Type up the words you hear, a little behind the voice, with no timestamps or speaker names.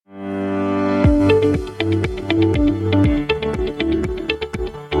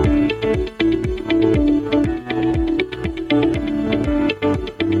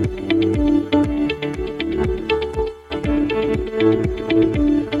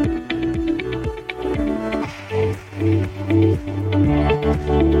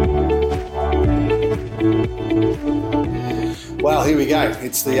here we go.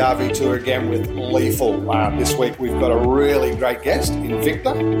 It's the RV Tour again with Lethal. This week we've got a really great guest in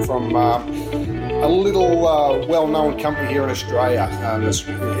Victor from a little well-known company here in Australia.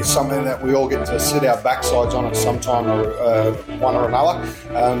 It's something that we all get to sit our backsides on at some time or one or another.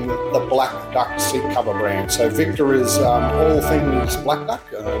 The Black Duck seat cover brand. So Victor is all things Black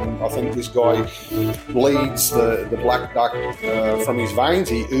Duck. I think this guy bleeds the Black Duck from his veins.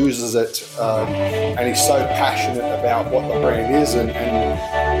 He oozes it, and he's so passionate about what the brand is and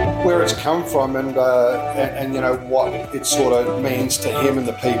where it's come from, and you know what it sort of means to him and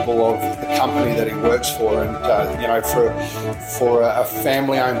the people of the company that he works for. And you know, for a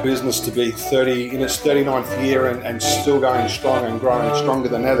family-owned business to be in its 39th year and still going strong and growing stronger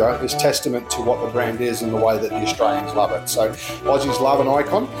than ever is testament to what the brand is and the way that the Australians love it. So Aussies love an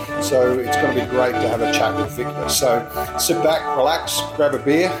icon, so it's going to be great to have a chat with Victor. So sit back, relax, grab a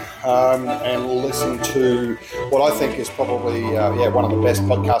beer, and listen to what I think is probably one of the best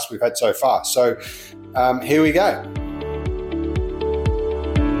podcasts we've had so far. So here we go.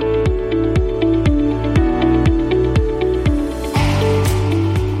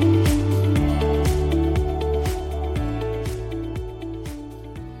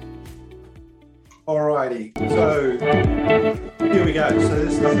 Alrighty, so here we go. So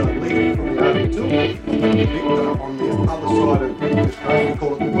this is the lead from the RV Tour. Victor on the other side of Australia, we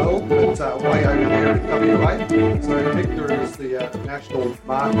call it the world, but way over there in WA. So Victor is the National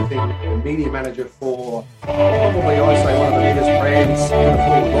Marketing and Media Manager for probably, I say, one of the biggest brands in the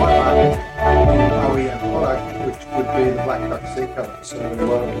full ride market, OEM product, which would be the Black Duck seat cover. So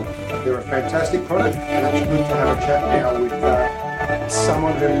they're a fantastic product, and it's good to have a chat now with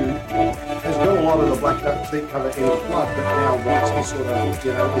someone who has got a lot of the Black Duck seat cover in his blood, but now wants to sort of,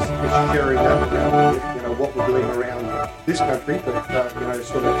 you know, is sharing that around, you know, what we're doing around this country, but, you know,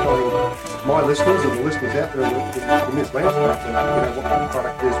 sort of telling my listeners and the listeners out there in this landscape, you know, what the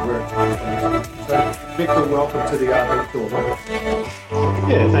product is, where it's coming from. So, Victor, welcome to the RV Tour, mate.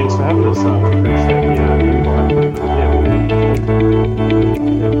 Yeah, thanks for having us. Appreciate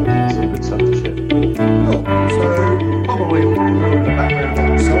some good stuff to share. Cool. So, probably a little bit of background on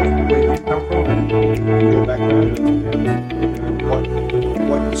yourself, where you come from, and your background, and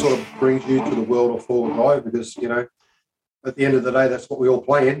what sort of brings you to the world of four-wheel drive, because, you know, at the end of the day, that's what we all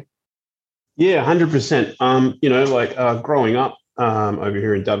play in. Yeah, 100%. You know, like growing up over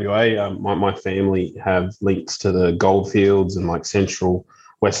here in WA, my family have links to the goldfields and like central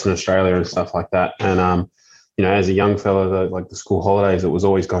Western Australia and stuff like that. And, you know, as a young fella, like the school holidays, it was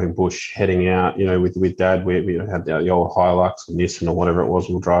always going bush, heading out, you know, with Dad. We had the old Hilux or Nissan or whatever it was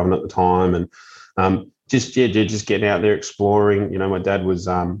we were driving at the time. And just getting out there exploring. You know, my dad was,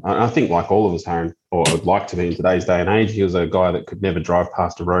 I think like all of us, Aaron, or would like to be in today's day and age, he was a guy that could never drive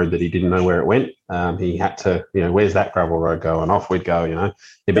past a road that he didn't know where it went. He had to, you know, where's that gravel road go? And off we'd go, you know.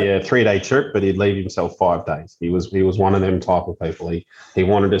 It'd be a 3-day trip, but he'd leave himself 5 days. He was one of them type of people. He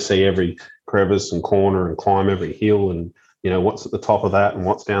wanted to see every crevice and corner and climb every hill and, you know, what's at the top of that and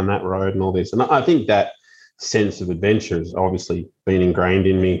what's down that road and all this. And I think that sense of adventure has obviously been ingrained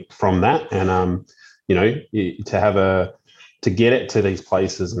in me from that. And, you know, to get it to these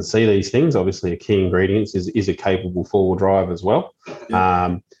places and see these things, obviously a key ingredient is a capable four-wheel drive as well.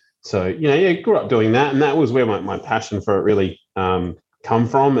 Yeah. So, you know, yeah, grew up doing that. And that was where my passion for it really come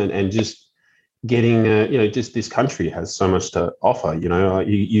from. And just getting, you know, just this country has so much to offer. You know,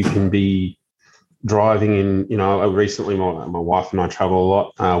 you can be driving in, you know, recently my wife and I travel a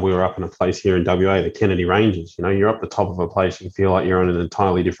lot. We were up in a place here in WA, the Kennedy Ranges. You know, you're up the top of a place, you feel like you're in an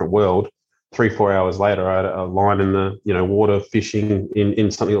entirely different world. 3-4 hours later, I had a line in the, you know, water fishing in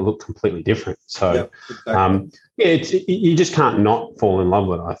something that looked completely different. So, exactly. You just can't not fall in love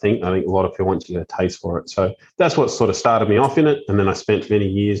with it. I think a lot of people want you to get a taste for it. So that's what sort of started me off in it. And then I spent many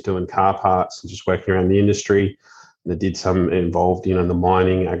years doing car parts and just working around the industry. And I did some involved, you know, in the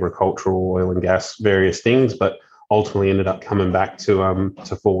mining, agricultural, oil and gas, various things, but ultimately ended up coming back to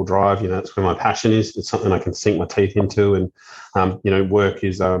four-wheel drive. You know, that's where my passion is. It's something I can sink my teeth into. And, you know, work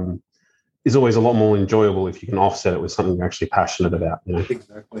is always a lot more enjoyable if you can offset it with something you're actually passionate about. You know?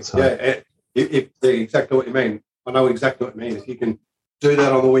 Exactly. So, yeah, exactly what you mean. I know exactly what you mean. If you can do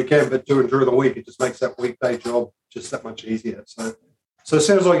that on the weekend, but during the week, it just makes that weekday job just that much easier. So it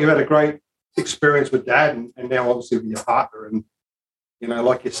sounds like you've had a great experience with Dad and now obviously with your partner. And, you know,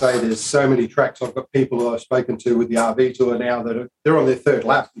 like you say, there's so many tracks. I've got people that I've spoken to with the RV Tour now that they're on their third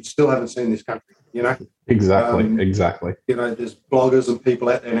lap and still haven't seen this country, you know? Exactly. You know, there's bloggers and people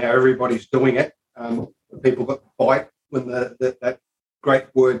out there now, everybody's doing it. People got the bite when that great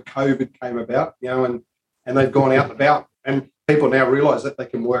word COVID came about, you know, and they've gone out and about. And people now realise that they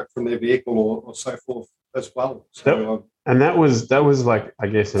can work from their vehicle or so forth as well. So And that was like, I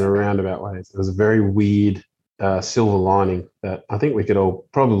guess, in a roundabout way, it was a very weird silver lining that I think we could all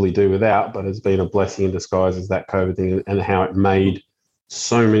probably do without, but it's been a blessing in disguise as that COVID thing and how it made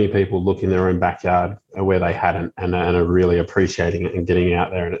so many people look in their own backyard where they hadn't and are really appreciating it and getting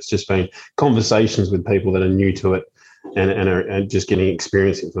out there. And it's just been conversations with people that are new to it and just getting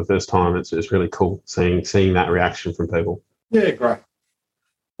experience it for the first time. It's really cool seeing that reaction from people. Yeah, great.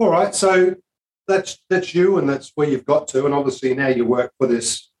 All right, so that's you, and that's where you've got to, and obviously now you work for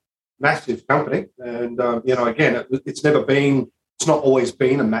this massive company, and again, it's not always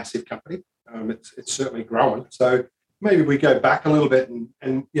been a massive company. It's certainly growing. So maybe we go back a little bit, and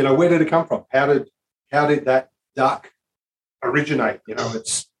where did it come from? How did that duck originate?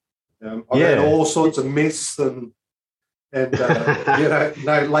 It's I've heard all sorts of myths and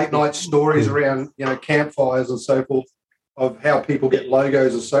late night stories around campfires and so forth of how people get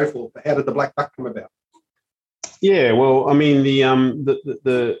logos and so forth. But how did the Black Duck come about? Yeah, well, I mean,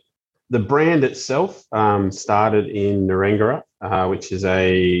 the brand itself started in Narangara, which is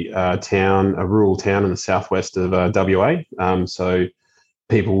a rural town in the southwest of WA. So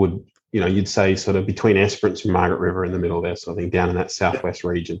people would, you'd say sort of between Esperance and Margaret River in the middle there, sort of thing, down in that southwest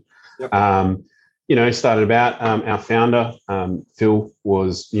region. Yep. Started about our founder, Phil,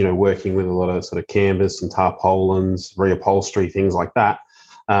 was, working with a lot of sort of canvas and tarpaulins, reupholstery, things like that.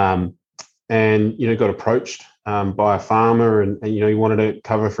 And, got approached by a farmer and he wanted a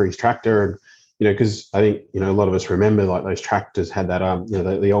cover for his tractor. And, because I think, a lot of us remember like those tractors had that,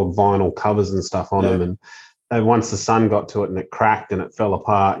 the old vinyl covers and stuff on them. And once the sun got to it and it cracked and it fell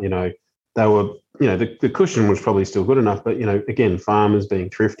apart, they were, the cushion was probably still good enough, but, again, farmers being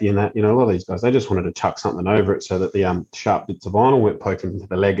thrifty and that, a lot of these guys, they just wanted to chuck something over it so that the sharp bits of vinyl weren't poking into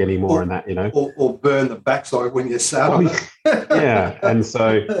the leg anymore Or burn the backside when you sat on it. Yeah. And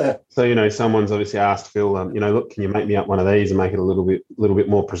so, someone's obviously asked Phil, look, can you make me up one of these and make it a little bit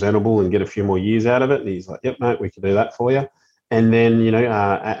more presentable and get a few more years out of it? And he's like, yep, mate, we can do that for you. And then,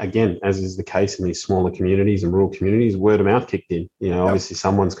 again, as is the case in these smaller communities and rural communities, word of mouth kicked in. Obviously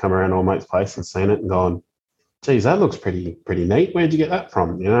someone's come around old mate's place and seen it and gone, geez, that looks pretty neat. Where'd you get that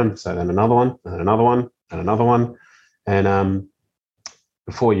from? So then another one and another one and another one. And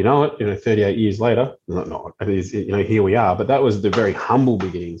before you know it, 38 years later, it is, here we are. But that was the very humble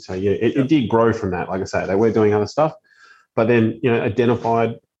beginning. So, it did grow from that. Like I say, they were doing other stuff, but then,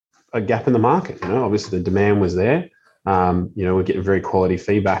 identified a gap in the market. Obviously the demand was there. We're getting very quality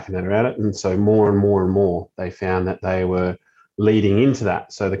feedback and that about it. And so more and more and more, they found that they were leading into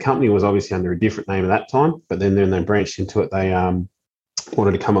that. So the company was obviously under a different name at that time, but then they branched into it. They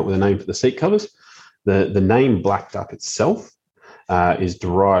wanted to come up with a name for the seat covers. The name Black Duck itself is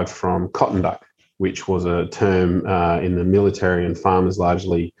derived from cotton duck, which was a term in the military and farmers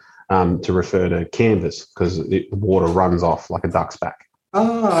largely to refer to canvas because the water runs off like a duck's back.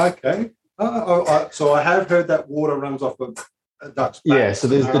 Oh, okay. So I have heard that water runs off a duck's back. Yeah, so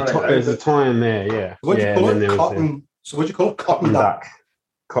there's a tie in there, yeah. So what do you call it? Cotton. So what do you call it? Cotton duck.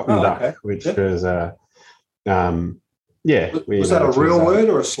 Cotton duck, okay. Which was Was that a real word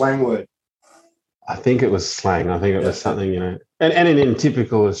or a slang word? I think it was slang. I think it was something, and in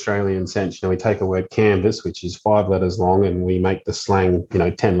typical Australian sense, we take a word canvas, which is 5 letters long, and we make the slang,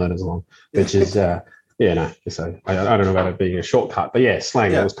 10 letters long, which is. So I don't know about it being a shortcut, but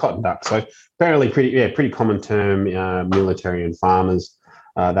slang, it was cotton duck. So apparently pretty common term, military and farmers,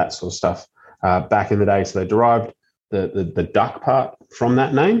 that sort of stuff back in the day. So they derived the duck part from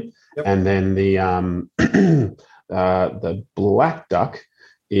that name. Yep. And then the black duck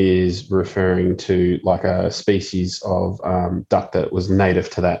is referring to like a species of duck that was native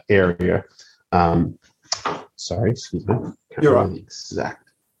to that area. Sorry, excuse me. You're right. The exact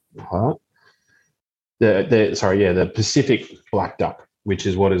part. The Pacific black duck, which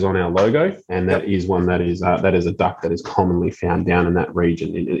is what is on our logo, and that is one that is a duck that is commonly found down in that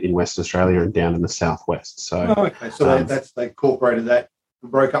region in Western Australia and down in the southwest. So, so they incorporated that and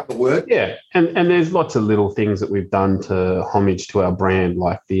broke up the word. Yeah, and there's lots of little things that we've done to homage to our brand,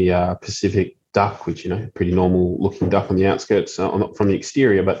 like the Pacific duck, which pretty normal looking duck on the outskirts from the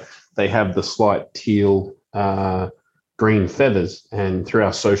exterior, but they have the slight teal. Green feathers, and through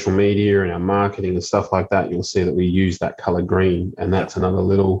our social media and our marketing and stuff like that, you'll see that we use that color green, and that's another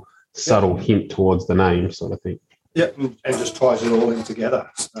little subtle hint towards the name sort of thing. Yeah, and just ties it all in together.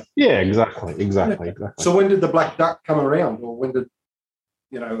 So. Yeah, exactly. So when did the black duck come around, or when did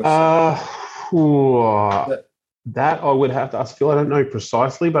That I would have to ask Phil. I don't know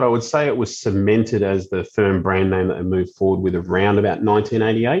precisely, but I would say it was cemented as the firm brand name that they moved forward with around about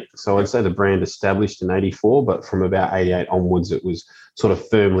 1988. So I'd say the brand established in 84, but from about 88 onwards, it was sort of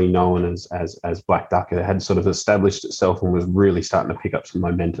firmly known as Black Duck. It had sort of established itself and was really starting to pick up some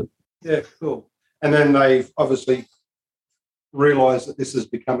momentum. Yeah, cool. And then they've obviously realised that this is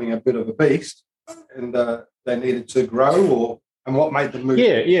becoming a bit of a beast, and they needed to grow. And what made them move?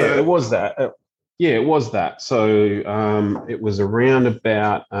 It was that. It was that. So it was around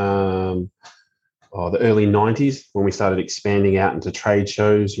about the early 90s when we started expanding out into trade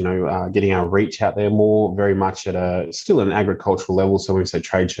shows, getting our reach out there more, very much at still an agricultural level. So when we say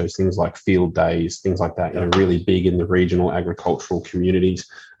trade shows, things like field days, things like that, really big in the regional agricultural communities.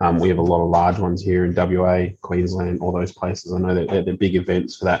 We have a lot of large ones here in WA, Queensland, all those places. I know that they're big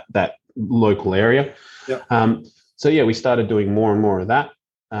events for that local area. Yep. We started doing more and more of that.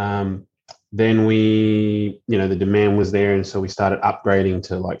 Then the demand was there. And so we started upgrading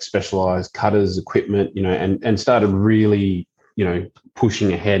to like specialized cutters, equipment, and started really,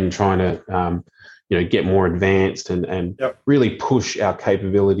 pushing ahead and trying to, get more advanced and really push our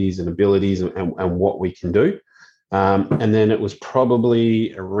capabilities and abilities and what we can do. And then it was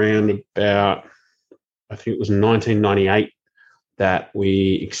probably around about, I think it was 1998 that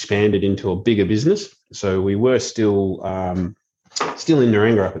we expanded into a bigger business. So we were still in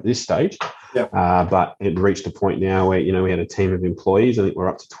Narangara at this stage. But it reached a point now where, we had a team of employees. I think we're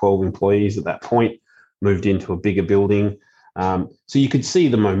up to 12 employees at that point, moved into a bigger building. So you could see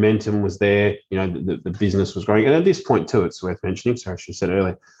the momentum was there, the business was growing. And at this point too, it's worth mentioning, sorry, I should have said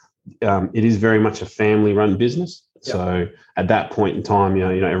earlier, it is very much a family run business. So at that point in time,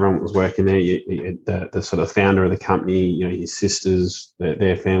 everyone was working there. The sort of founder of the company, his sisters,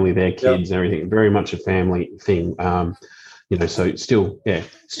 their family, their kids, everything, very much a family thing. So it's still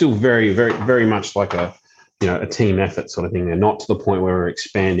very, very, very much like a team effort sort of thing. They're not to the point where we're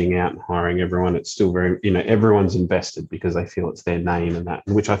expanding out and hiring everyone. It's still very, everyone's invested because they feel it's their name and that,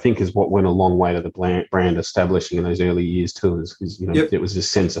 which I think is what went a long way to the brand establishing in those early years too. It was a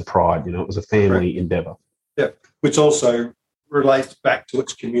sense of pride. It was a family endeavor. Yeah, which also relates back to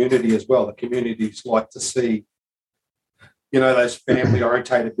its community as well. The communities like to see, those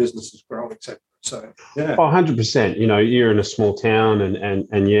family-orientated businesses grow, etc. So, 100%. You're in a small town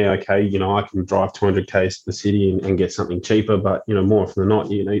and I can drive 200 k's to the city and get something cheaper. But, more often than not,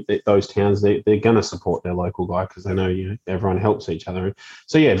 those towns, they're going to support their local guy because they know, everyone helps each other.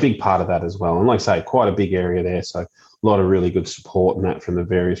 So, a big part of that as well. And like I say, quite a big area there. So, a lot of really good support and that from the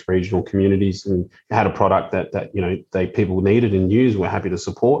various regional communities, and had a product that people needed and used, were happy to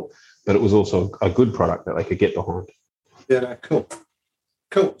support. But it was also a good product that they could get behind. Yeah, no,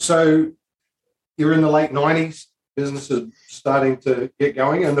 cool. So, you're in the late 90s, businesses starting to get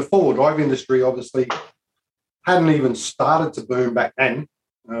going, and the four-wheel drive industry obviously hadn't even started to boom back then.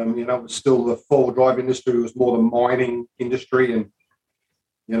 It was still the four-wheel drive industry was more the mining industry and,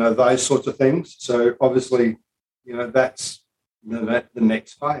 those sorts of things. So obviously, that's the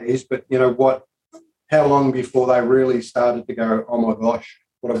next phase. But, how long before they really started to go, oh, my gosh,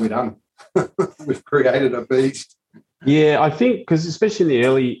 what have we done? We've created a beast. Yeah, I think because especially in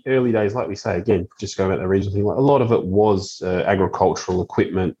the early days, like we say, again, just going about the regional thing, like a lot of it was agricultural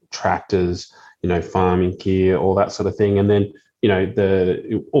equipment, tractors, farming gear, all that sort of thing. And then,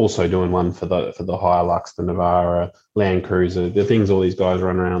 also doing one for the Hilux, the Navara, Land Cruiser, the things all these guys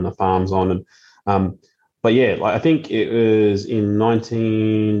run around the farms on. And I think it was in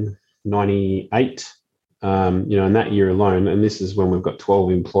 1998. In that year alone, and this is when we've got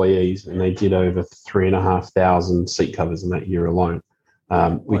 12 employees, and they did over 3,500 seat covers in that year alone,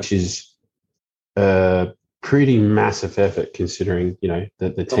 which is a pretty massive effort considering, the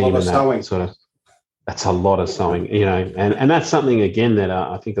team and that sort of, that's a lot of sewing, and that's something, again, that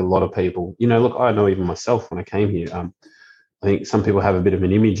I think a lot of people, look, I know even myself when I came here, I think some people have a bit of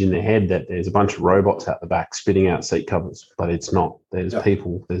an image in their head that there's a bunch of robots out the back spitting out seat covers, but it's not. There's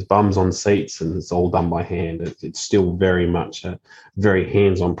people, there's bums on seats, and it's all done by hand. It's still very much a very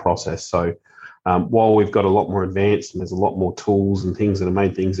hands-on process. So while we've got a lot more advanced and there's a lot more tools and things that have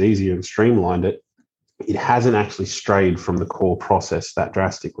made things easier and streamlined it, it hasn't actually strayed from the core process that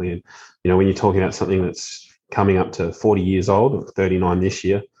drastically. And, when you're talking about something that's coming up to 40 years old, or 39 this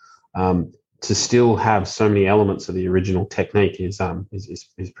year, to still have so many elements of the original technique is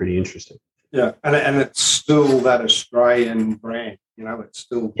pretty interesting. Yeah, and it's still that Australian brand. It's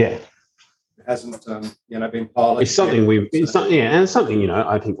still it hasn't been piloted. It's something and it's something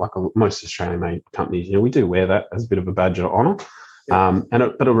I think like most Australian-made companies, we do wear that as a bit of a badge of honour.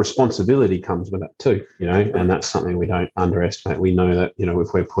 But a responsibility comes with that too, and that's something we don't underestimate. We know that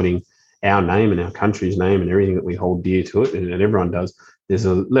if we're putting our name and our country's name and everything that we hold dear to it, and everyone does, there's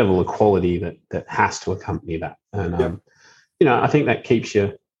a level of quality that has to accompany that. And, I think that keeps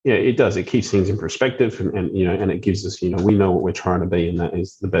you, it does. It keeps things in perspective and it gives us, we know what we're trying to be, and that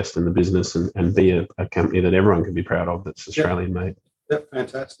is the best in the business and be a company that everyone can be proud of that's Australian made. Yep,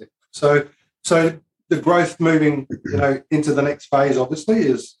 fantastic. So the growth moving, into the next phase, obviously,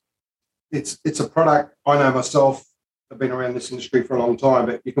 is it's a product. I know myself, I've been around this industry for a long time,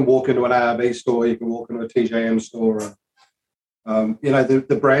 but you can walk into an ARB store, you can walk into a TJM store,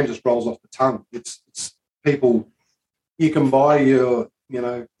 the brand just rolls off the tongue. It's people, you can buy your,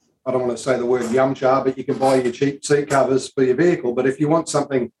 I don't want to say the word yum cha, but you can buy your cheap seat covers for your vehicle. But if you want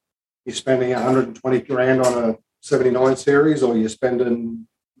something, you're spending 120 grand on a 79 series, or you're spending,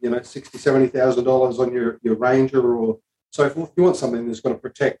 $60,000-$70,000 on your Ranger or so forth. You want something that's going to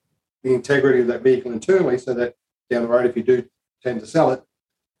protect the integrity of that vehicle internally, so that down the road, if you do tend to sell it,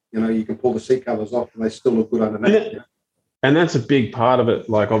 you can pull the seat covers off and they still look good underneath. And that's a big part of it.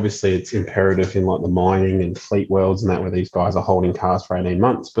 Like, obviously, it's imperative in like the mining and fleet worlds and that, where these guys are holding cars for 18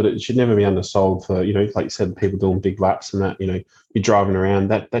 months, but it should never be undersold for, like you said, people doing big laps and that, you're driving around,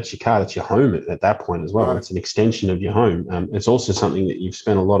 that's your car, that's your home at that point as well. Right. It's an extension of your home. It's also something that you've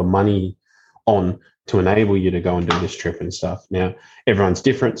spent a lot of money on to enable you to go and do this trip and stuff. Now, everyone's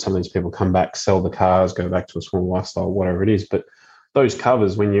different. Some of these people come back, sell the cars, go back to a small lifestyle, whatever it is. But those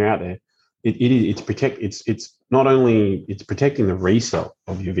covers, when you're out there, it's not only it's protecting the resale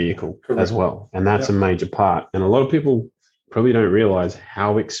of your vehicle. Correct. As well, and that's a major part. And a lot of people probably don't realize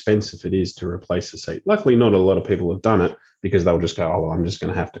how expensive it is to replace the seat. Luckily, not a lot of people have done it, because they'll just go, I'm just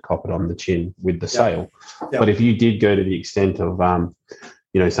going to have to cop it on the chin with the sale. But if you did go to the extent of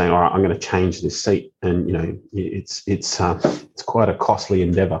saying, all right, I'm going to change this seat, and it's quite a costly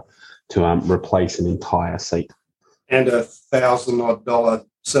endeavor to replace an entire seat. And $1,000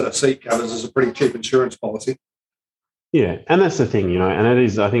 set of seat covers is a pretty cheap insurance policy. Yeah, and that's the thing, and it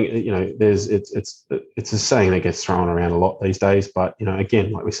is. I think it's a saying that gets thrown around a lot these days. But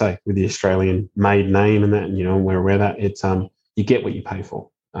again, like we say, with the Australian made name and that, and we're aware that it's you get what you pay for.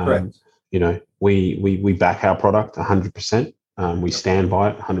 Correct. We back our product 100%. We stand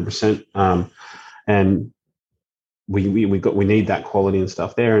by it 100%. And we need that quality and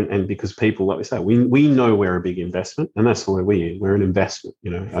stuff there. And because people, like we say, we know we're a big investment, and that's the way we're an investment.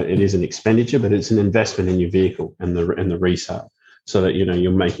 It is an expenditure, but it's an investment in your vehicle and the resale, so that,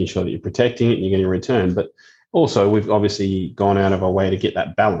 you're making sure that you're protecting it and you're getting a return. But also, we've obviously gone out of our way to get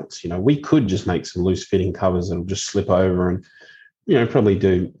that balance. We could just make some loose fitting covers that'll just slip over and, probably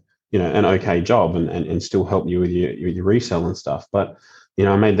do, an okay job and still help you with your resale and stuff. But,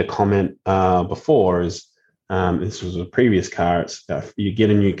 I made the comment before is, this was a previous car. It's you get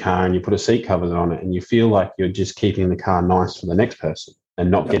a new car and you put a seat cover on it, and you feel like you're just keeping the car nice for the next person and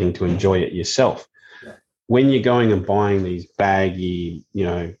not getting to enjoy it yourself. Yeah. When you're going and buying these baggy,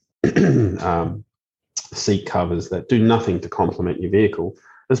 seat covers that do nothing to complement your vehicle,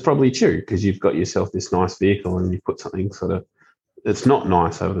 that's probably true, because you've got yourself this nice vehicle and you put something sort of that's not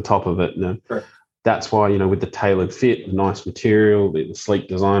nice over the top of it. Right. That's why, with the tailored fit, the nice material, the sleek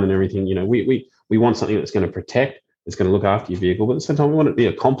design and everything, we want something that's going to protect, that's going to look after your vehicle, but at the same time, we want it to be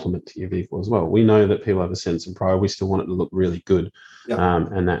a complement to your vehicle as well. We know that people have a sense of pride. We still want it to look really good. Yeah.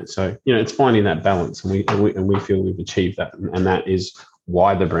 And that. So, it's finding that balance, and we feel we've achieved that. And that is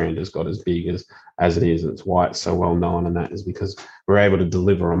why the brand has got as big as it is. It's why it's so well known. And that is because we're able to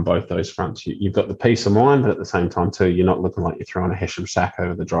deliver on both those fronts. You've got the peace of mind, but at the same time too, you're not looking like you're throwing a Hesham sack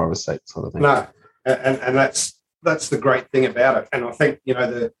over the driver's seat sort of thing. No. And that's the great thing about it. And I think,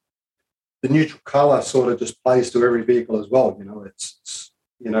 the neutral colour sort of just plays to every vehicle as well. It's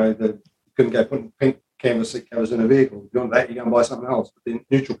you couldn't go putting pink canvas seat covers in a vehicle. If you want that, you go and buy something else. But the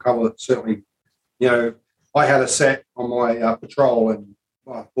neutral colour certainly, I had a set on my Patrol, and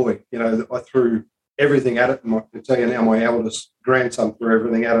oh boy, I threw everything at it. And I can tell you now, my eldest grandson threw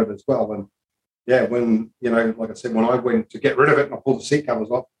everything at it as well. And yeah, when, like I said, when I went to get rid of it and I pulled the seat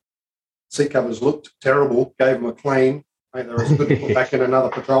covers off, seat covers looked terrible, gave them a clean. I think they're as good to put back in another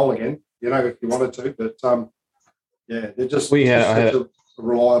Patrol again, if you wanted to. But, they're just such a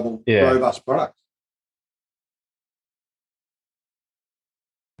reliable, robust product.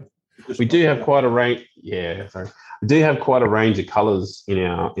 We do have quite a range. Yeah, sorry. We do have quite a range of colours in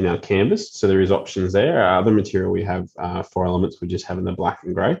our canvas, so there is options there. Other material we have 4 elements. We just have in the black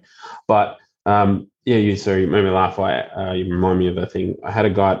and grey, but you made me laugh. You remind me of a thing. I had a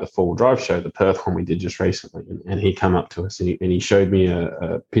guy at the 4-wheel drive show, the Perth one we did just recently, and he came up to us and he showed me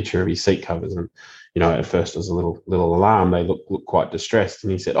a picture of his seat covers, and at first I was a little alarmed. They looked quite distressed,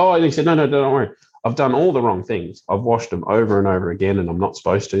 and he said, no, don't worry. I've done all the wrong things. I've washed them over and over again, and I'm not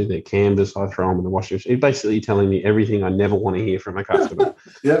supposed to. They're canvas. I throw them in the washing machine. It's basically telling me everything I never want to hear from a customer.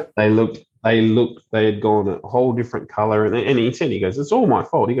 Yeah. They had gone a whole different color. And he said, he goes, it's all my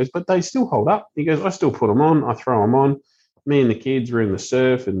fault. He goes, but they still hold up. He goes, I still put them on. I throw them on. Me and the kids were in the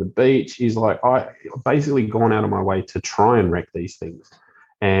surf and the beach. He's like, I basically gone out of my way to try and wreck these things.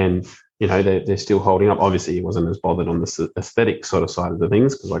 And, you know, they're still holding up. Obviously, he wasn't as bothered on the aesthetic sort of side of the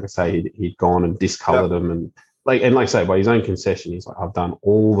things because, like I say, he'd gone and discolored them. And like I say, by his own concession, he's like, I've done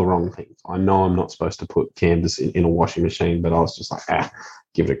all the wrong things. I know I'm not supposed to put canvas in a washing machine, but I was just like,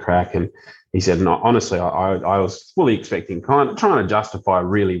 give it a crack. And he said, no, honestly, I was fully expecting, trying to justify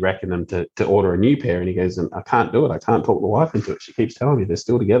really wrecking them to order a new pair. And he goes, and I can't do it. I can't talk the wife into it. She keeps telling me they're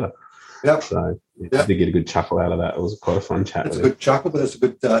still together. Yep. So I did get a good chuckle out of that. It was quite a fun chat. It's a good chuckle, but it's a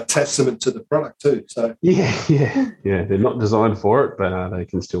good testament to the product too. So yeah. They're not designed for it, but they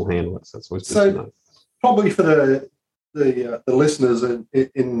can still handle it. So that's always good to know. Probably for the listeners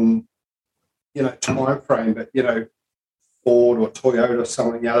in time frame, but Ford or Toyota or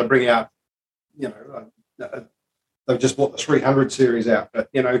someone, they bring out, they've just bought the 300 series out, but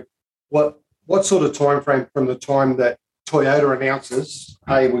what sort of time frame from the time that Toyota announces,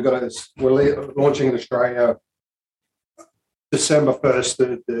 hey, we're launching in Australia December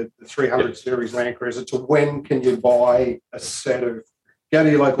 1st, the 300 series Land Cruiser, to when can you buy a set of, go to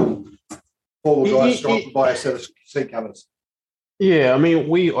your local four-wheel drive shop and buy a set of seat covers? Yeah, I mean,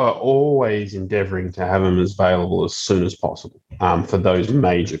 we are always endeavouring to have them as available as soon as possible for those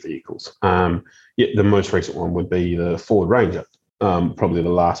major vehicles. The most recent one would be the Ford Ranger, probably the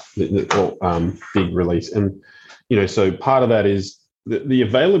last big release. And, so part of that is the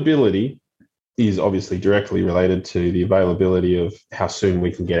availability is obviously directly related to the availability of how soon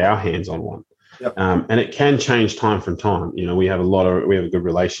we can get our hands on one. Yep. And it can change time from time. We have a good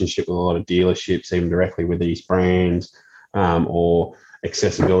relationship with a lot of dealerships, even directly with these brands. Or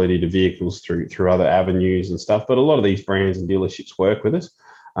accessibility to vehicles through other avenues and stuff. But a lot of these brands and dealerships work with us.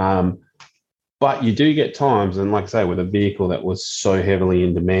 But you do get times, and like I say, with a vehicle that was so heavily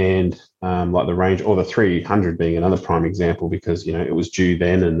in demand, like the Range or the 300 being another prime example, because, it was due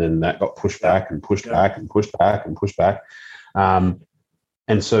then and then that got pushed back and pushed back and pushed back and pushed back.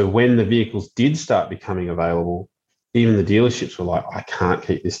 And so when the vehicles did start becoming available, even the dealerships were like, I can't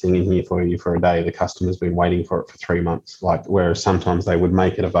keep this thing in here for you for a day. The customer's been waiting for it for 3 months. Whereas sometimes they would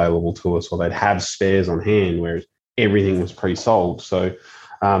make it available to us, or they'd have spares on hand, whereas everything was pre-sold. So,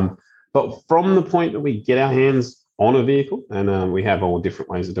 but from the point that we get our hands on a vehicle, and we have all different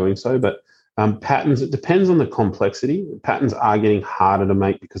ways of doing so, but patterns, it depends on the complexity. Patterns are getting harder to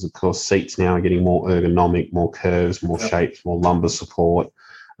make because, of course, seats now are getting more ergonomic, more curves, more shapes, more lumbar support,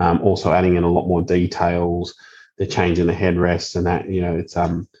 also adding in a lot more details. They're changing the headrests and that, it's,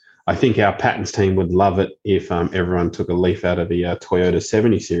 I think our patents team would love it if everyone took a leaf out of the Toyota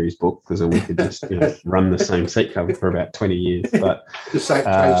 70 series book, because then we could just, run the same seat cover for about 20 years. But just change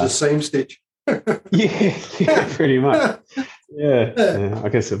the seam stitch. yeah, pretty much. Yeah. I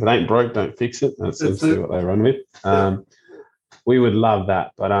guess if it ain't broke, don't fix it. That seems to be what they run with. We would love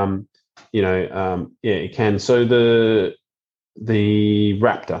that, but it can. So the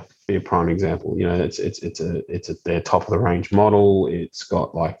Raptor be a prime example. It's their top of the range model. It's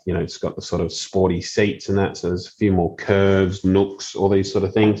got it's got the sort of sporty seats and that. So there's a few more curves, nooks, all these sort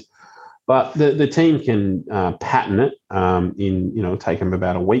of things. But the team can pattern it in take them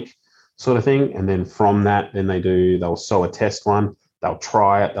about a week, sort of thing. And then from that, they'll sew a test one. They'll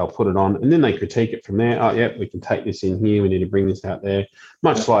try it. They'll put it on, and then they critique it from there. Oh, yeah, we can take this in here. We need to bring this out there.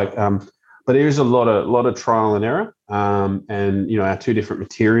 Much like. But there is a lot of trial and error, and our two different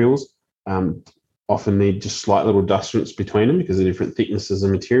materials often need just slight little adjustments between them because of different thicknesses of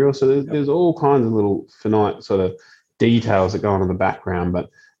material. So there's all kinds of little finite sort of details that go on in the background. But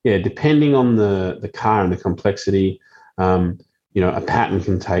yeah, depending on the car and the complexity, a pattern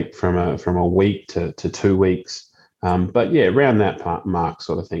can take from a week to 2 weeks. But yeah, around that mark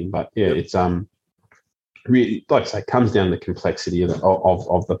sort of thing. But yeah, it's really, like I say, comes down to the complexity of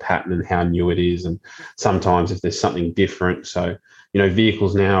the pattern and how new it is, and sometimes if there's something different. So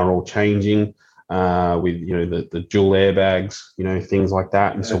vehicles now are all changing with the dual airbags, things like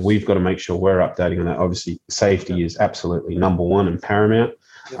that, and so we've got to make sure we're updating on that. Obviously, safety is absolutely number one and paramount,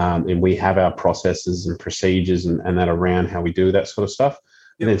 and we have our processes and procedures and that around how we do that sort of stuff.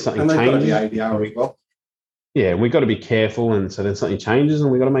 And then something changes. Got to be ADR as well. Yeah, we've got to be careful, and so then something changes,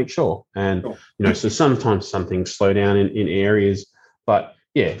 and we've got to make sure. And so sometimes some things slow down in areas, but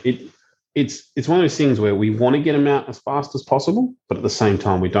yeah, it's one of those things where we want to get them out as fast as possible, but at the same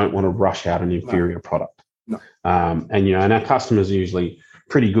time, we don't want to rush out an inferior product. No. And our customers usually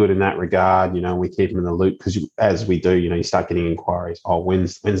pretty good in that regard. We keep them in the loop because as we do, you start getting inquiries. Oh,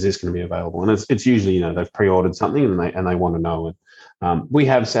 when's this going to be available? And it's usually, they've pre-ordered something and they want to know. And we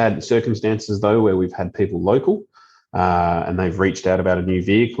have had circumstances though where we've had people local and they've reached out about a new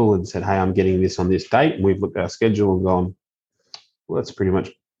vehicle and said, hey, I'm getting this on this date. And we've looked at our schedule and gone, well, that's pretty much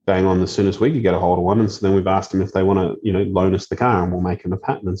bang on as soon as we could get a hold of one. And so then we've asked them if they want to, loan us the car and we'll make them a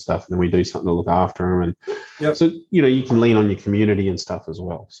pattern and stuff. And then we do something to look after them. And so, you can lean on your community and stuff as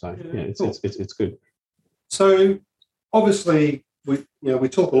well. So cool. It's good. So obviously we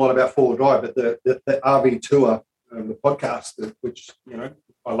talk a lot about four-wheel drive, but the RV tour, the podcast, which,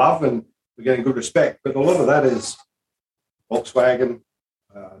 I love and we're getting good respect, but a lot of that is Volkswagen,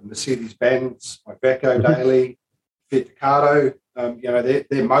 Mercedes-Benz, Iveco Daily, Fiat Ducato,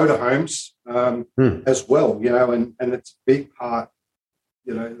 they're motorhomes as well, and it's a big part,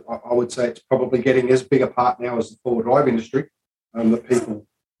 I would say it's probably getting as big a part now as the four-wheel drive industry. The people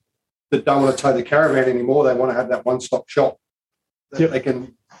that don't want to tow the caravan anymore, they want to have that one-stop shop that they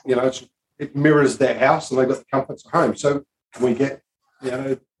can, it mirrors their house and they've got the comforts of home. So can we get,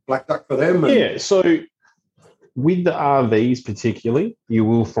 Black Duck for them? So with the RVs particularly, you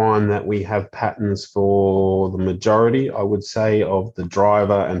will find that we have patterns for the majority, I would say, of the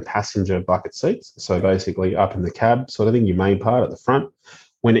driver and passenger bucket seats. So basically up in the cab sort of thing, your main part at the front.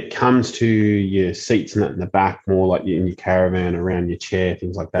 When it comes to your seats and that in the back, more like in your caravan, around your chair,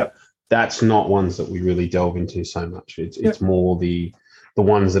 things like that, that's not ones that we really delve into so much. It's more the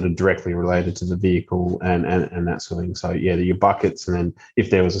ones that are directly related to the vehicle and that sort of thing. So, your buckets, and then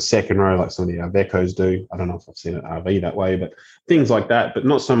if there was a second row, like some of the Ivecos do, I don't know if I've seen an RV that way, but things like that, but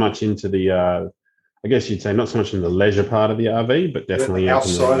not so much into the, I guess you'd say not so much in the leisure part of the RV, but definitely the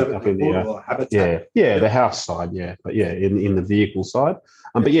house side of it, the habitat. The house side, but in the vehicle side.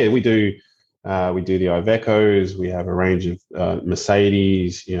 But we do the Ivecos, we have a range of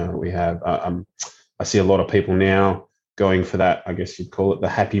Mercedes, we have, I see a lot of people now going for that, I guess you'd call it the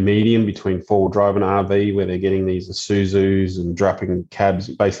happy medium between four-wheel drive and RV, where they're getting these Isuzus and dropping cabs,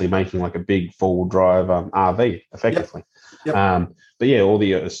 basically making like a big four-wheel drive RV, effectively. But all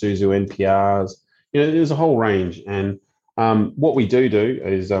the Isuzu NPRs, there's a whole range. And what we do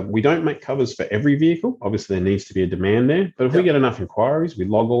is we don't make covers for every vehicle. Obviously, there needs to be a demand there. But if we get enough inquiries, we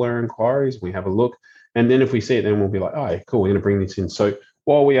log all our inquiries, we have a look. And then if we see it, then we'll be like, oh, cool, we're going to bring this in. So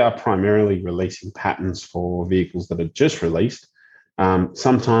while we are primarily releasing patterns for vehicles that are just released,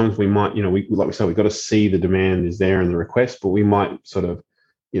 sometimes we might, like we said, we've got to see the demand is there and the request, but we might sort of,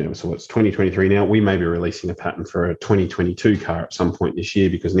 so it's 2023 now, we may be releasing a pattern for a 2022 car at some point this year,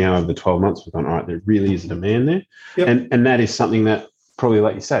 because now over the 12 months, we've gone, all right, there really is a demand there. And that is something that probably,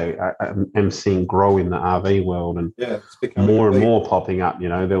 like you say, I'm seeing grow in the RV world, and more and more popping up.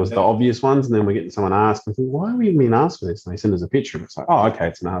 There was the obvious ones, and then we're getting someone asked, and think, why are we being asked for this? And they send us a picture, and it's like, oh, okay,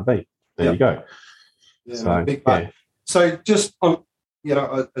 it's an RV. There you go. So, big part. So just on,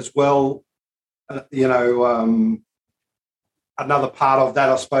 as well, another part of that,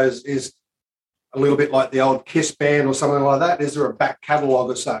 I suppose, is a little bit like the old Kiss band or something like that. Is there a back catalogue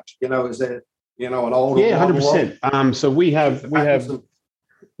as such? Is there, an older? 100%. So we have,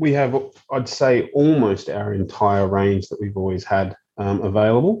 I'd say, almost our entire range that we've always had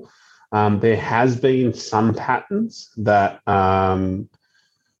available. There has been some patterns that, I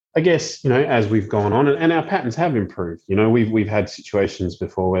guess, as we've gone on, and our patterns have improved. We've had situations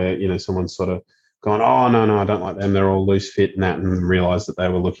before where, someone's sort of gone, oh, no, I don't like them, they're all loose fit and that, and realised that they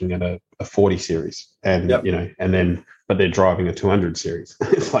were looking at a 40 series and, and then, but they're driving a 200 series.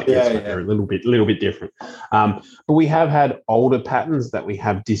 It's like, they're a little bit different. But we have had older patterns that we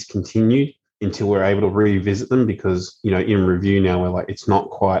have discontinued until we're able to revisit them, because, in review now, we're like, it's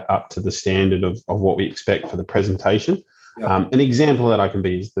not quite up to the standard of what we expect for the presentation. An example that I can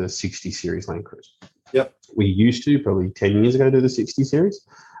be is the 60 series Land Cruiser. We used to, probably 10 years ago, do the 60 series.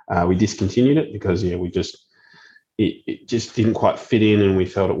 We discontinued it because, it just didn't quite fit in, and we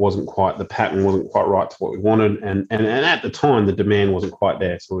felt it wasn't quite, the pattern wasn't quite right to what we wanted. And at the time, the demand wasn't quite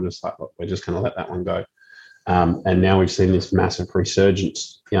there. So we're just like, look, we're just going to let that one go. And now we've seen this massive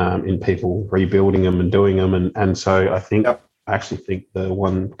resurgence in people rebuilding them and doing them. And so I actually think the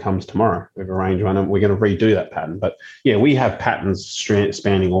one comes tomorrow. We've arranged one, and we're going to redo that pattern. But we have patterns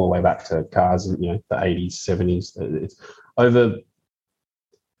spanning all the way back to cars in, the 80s, 70s. It's over,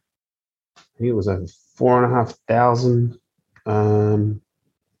 I think it was over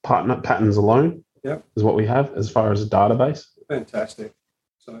 4,500 patterns alone. Is what we have as far as a database. Fantastic.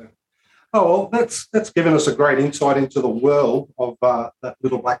 So, that's given us a great insight into the world of that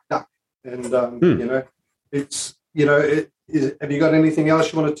little black duck. And it's have you got anything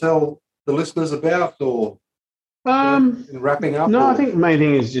else you want to tell the listeners about, or? in wrapping up? No, I think the main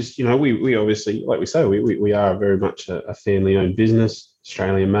thing is just, we obviously, like we say, we are very much a family-owned business,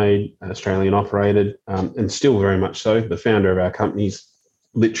 Australian-made, Australian-operated, and still very much so. The founder of our company's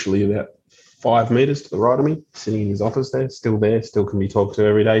literally about 5 meters to the right of me, sitting in his office there, still can be talked to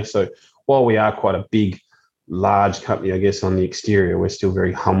every day. So while we are quite a big, large company, I guess, on the exterior, we're still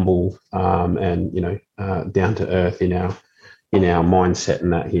very humble and, down to earth in our mindset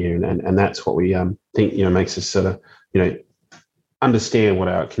and that here. And that's what we think, makes us sort of, understand what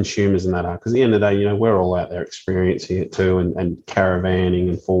our consumers and that are. Because at the end of the day, we're all out there experiencing it too and caravanning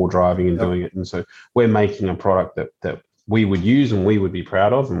and four driving and doing it. And so we're making a product that we would use and we would be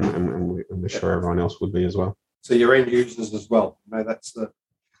proud of, and we're sure everyone else would be as well. So your end users as well. That's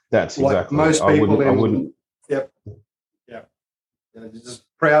exactly most people. I wouldn't. Yep. Yeah. Just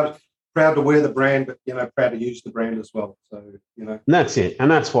proud to wear the brand, but proud to use the brand as well. So And that's it, and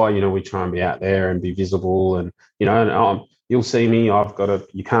that's why we try and be out there and be visible, and you'll see me.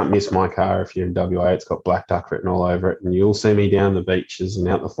 You can't miss my car if you're in WA. It's got Black Duck written all over it, and you'll see me down the beaches and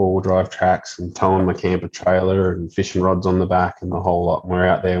out the 4-wheel drive tracks and towing my camper trailer and fishing rods on the back and the whole lot. And we're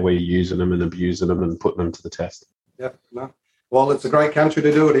out there, we're using them and abusing them and putting them to the test. Yep. No. Well, it's a great country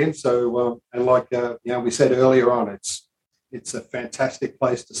to do it in. So, and like we said earlier on, it's a fantastic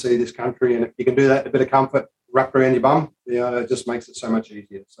place to see this country, and if you can do that in a bit of comfort, wrapped around your bum, it just makes it so much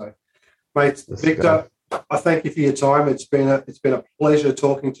easier. So, mate, Victor, I thank you for your time. It's been a pleasure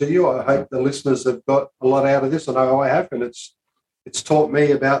talking to you. I hope the listeners have got a lot out of this. I know I have, and it's taught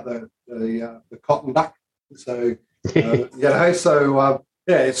me about the cotton duck. So, it's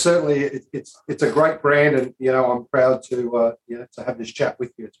certainly it's a great brand, and I'm proud to have this chat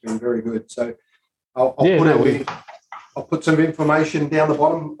with you. It's been very good. So, I'll put some information down the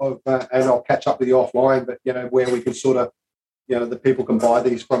bottom and I'll catch up with you offline. But where we can sort of the people can buy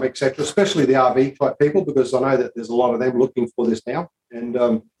these from, etc. Especially the RV type people, because I know that there's a lot of them looking for this now. And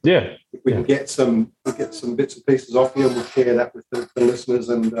if we can get some bits and pieces off you, and we'll share that with the listeners,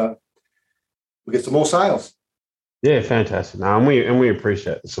 and we'll get some more sales. Yeah, fantastic. No, and we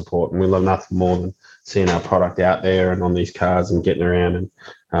appreciate the support, and we love nothing more than seeing our product out there and on these cars and getting around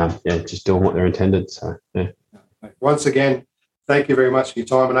and just doing what they're intended. So yeah. Once again, thank you very much for your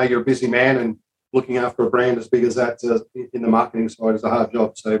time. I know you're a busy man, and looking after a brand as big as that in the marketing side is a hard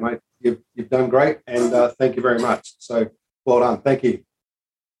job. So, mate, you've done great, and thank you very much. So, well done. Thank you.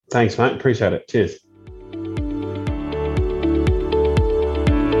 Thanks, mate. Appreciate it. Cheers.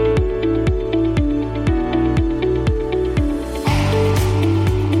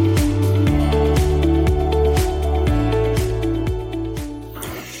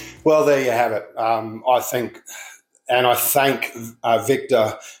 Well, there you have it. I thank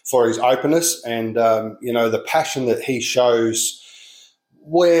Victor for his openness and, the passion that he shows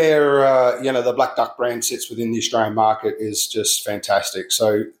where, the Black Duck brand sits within the Australian market is just fantastic.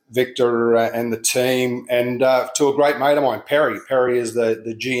 So Victor and the team, and to a great mate of mine, Perry. Perry is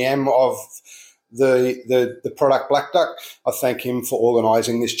the GM of the product Black Duck. I thank him for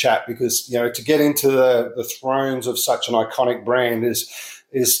organising this chat, because, to get into the thrones of such an iconic brand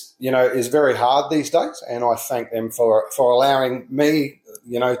is very hard these days, and I thank them for allowing me,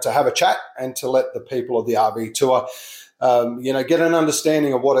 to have a chat and to let the people of the RV Tour, get an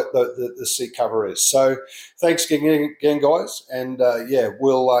understanding of what the seat cover is. So thanks again, guys, and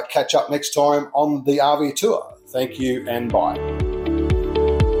we'll catch up next time on the RV Tour. Thank you and bye.